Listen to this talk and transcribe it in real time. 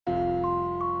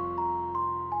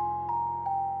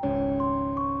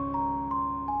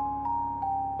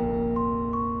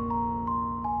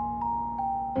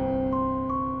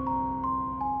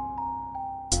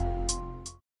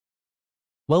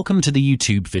Welcome to the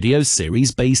YouTube video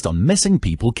series based on missing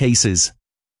people cases.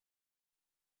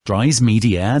 Dries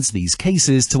Media adds these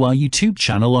cases to our YouTube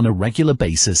channel on a regular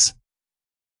basis.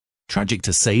 Tragic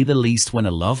to say the least when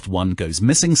a loved one goes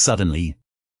missing suddenly.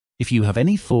 If you have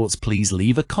any thoughts, please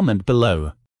leave a comment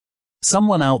below.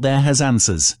 Someone out there has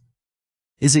answers.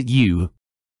 Is it you?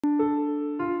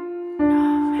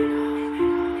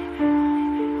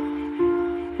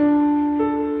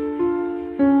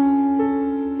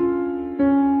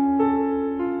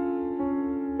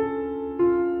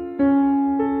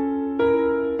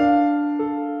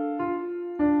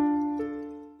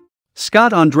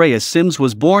 Scott Andreas Sims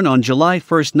was born on July 1,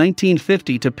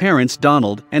 1950 to parents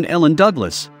Donald and Ellen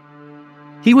Douglas.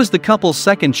 He was the couple's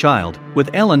second child, with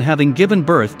Ellen having given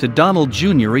birth to Donald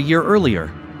Jr. a year earlier.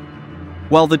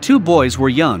 While the two boys were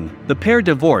young, the pair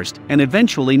divorced and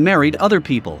eventually married other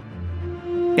people.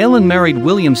 Ellen married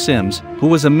William Sims, who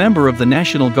was a member of the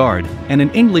National Guard and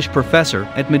an English professor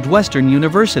at Midwestern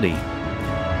University.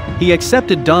 He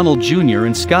accepted Donald Jr.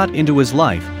 and Scott into his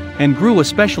life, and grew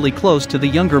especially close to the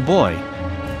younger boy.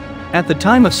 At the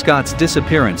time of Scott's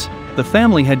disappearance, the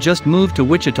family had just moved to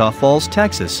Wichita Falls,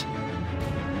 Texas.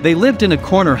 They lived in a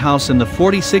corner house in the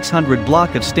 4600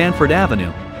 block of Stanford Avenue,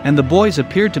 and the boys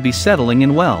appeared to be settling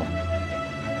in well.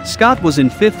 Scott was in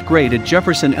 5th grade at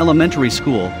Jefferson Elementary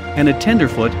School and a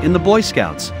tenderfoot in the Boy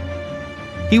Scouts.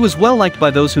 He was well liked by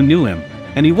those who knew him,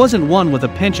 and he wasn't one with a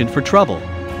penchant for trouble.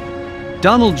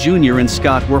 Donald Jr. and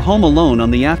Scott were home alone on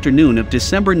the afternoon of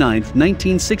December 9,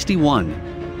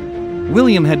 1961.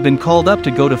 William had been called up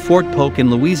to go to Fort Polk in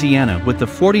Louisiana with the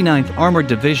 49th Armored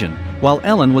Division, while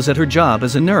Ellen was at her job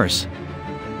as a nurse.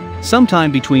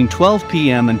 Sometime between 12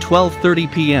 p.m. and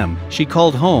 12:30 p.m., she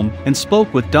called home and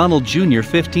spoke with Donald Jr.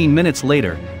 15 minutes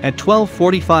later. At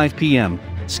 12:45 p.m.,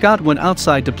 Scott went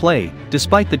outside to play,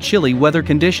 despite the chilly weather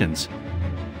conditions.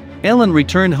 Ellen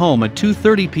returned home at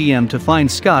 2:30 p.m. to find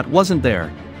Scott wasn't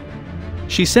there.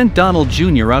 She sent Donald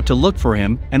Jr. out to look for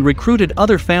him and recruited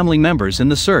other family members in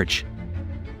the search.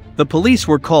 The police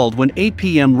were called when 8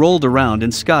 p.m. rolled around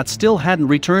and Scott still hadn't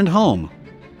returned home.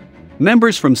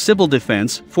 Members from Civil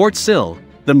Defense, Fort Sill,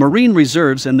 the Marine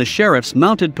Reserves and the Sheriff's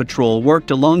Mounted Patrol worked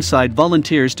alongside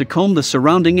volunteers to comb the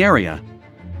surrounding area.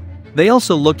 They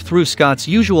also looked through Scott's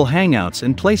usual hangouts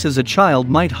and places a child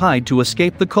might hide to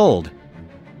escape the cold.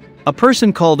 A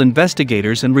person called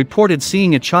investigators and reported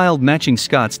seeing a child matching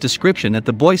Scott's description at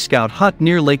the Boy Scout hut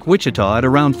near Lake Wichita at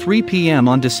around 3 p.m.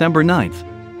 on December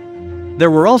 9th.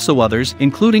 There were also others,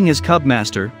 including his cub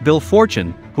master, Bill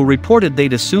Fortune, who reported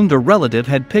they'd assumed a relative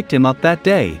had picked him up that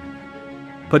day.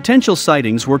 Potential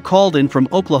sightings were called in from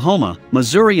Oklahoma,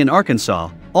 Missouri and Arkansas,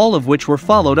 all of which were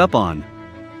followed up on.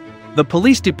 The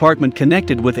police department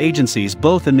connected with agencies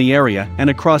both in the area and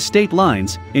across state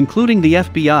lines, including the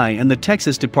FBI and the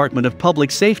Texas Department of Public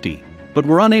Safety, but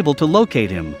were unable to locate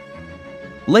him.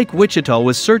 Lake Wichita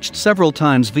was searched several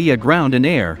times via ground and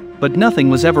air, but nothing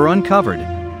was ever uncovered.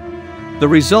 The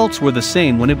results were the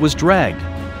same when it was dragged.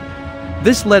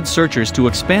 This led searchers to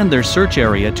expand their search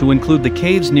area to include the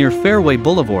caves near Fairway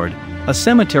Boulevard, a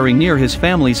cemetery near his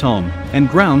family's home, and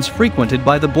grounds frequented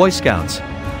by the Boy Scouts.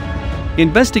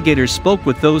 Investigators spoke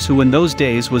with those who in those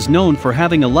days was known for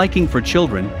having a liking for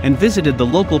children and visited the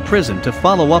local prison to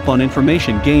follow up on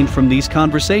information gained from these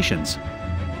conversations.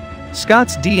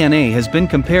 Scott's DNA has been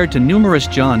compared to numerous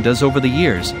John Does over the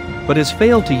years, but has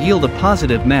failed to yield a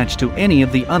positive match to any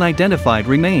of the unidentified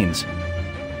remains.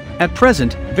 At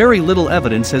present, very little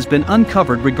evidence has been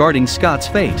uncovered regarding Scott's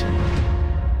fate.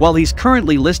 While he's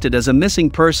currently listed as a missing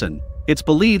person, it's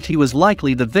believed he was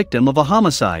likely the victim of a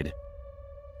homicide.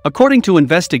 According to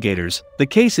investigators, the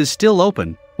case is still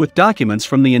open, with documents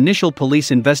from the initial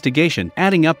police investigation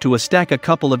adding up to a stack a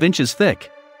couple of inches thick.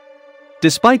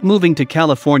 Despite moving to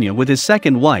California with his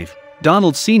second wife,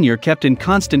 Donald Sr. kept in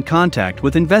constant contact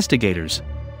with investigators.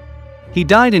 He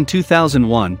died in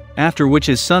 2001, after which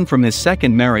his son from his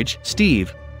second marriage,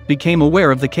 Steve, became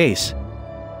aware of the case.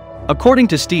 According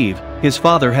to Steve, his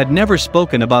father had never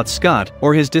spoken about Scott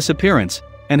or his disappearance,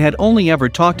 and had only ever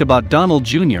talked about Donald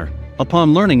Jr.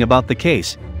 Upon learning about the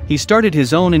case, he started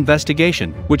his own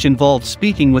investigation, which involved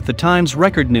speaking with the Times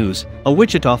Record News, a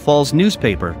Wichita Falls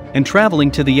newspaper, and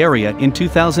traveling to the area in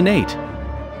 2008.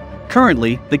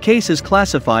 Currently, the case is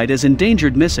classified as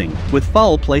endangered missing, with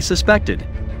foul play suspected.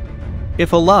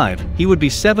 If alive, he would be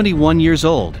 71 years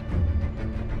old.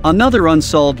 Another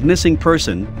unsolved missing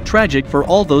person, tragic for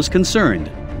all those concerned.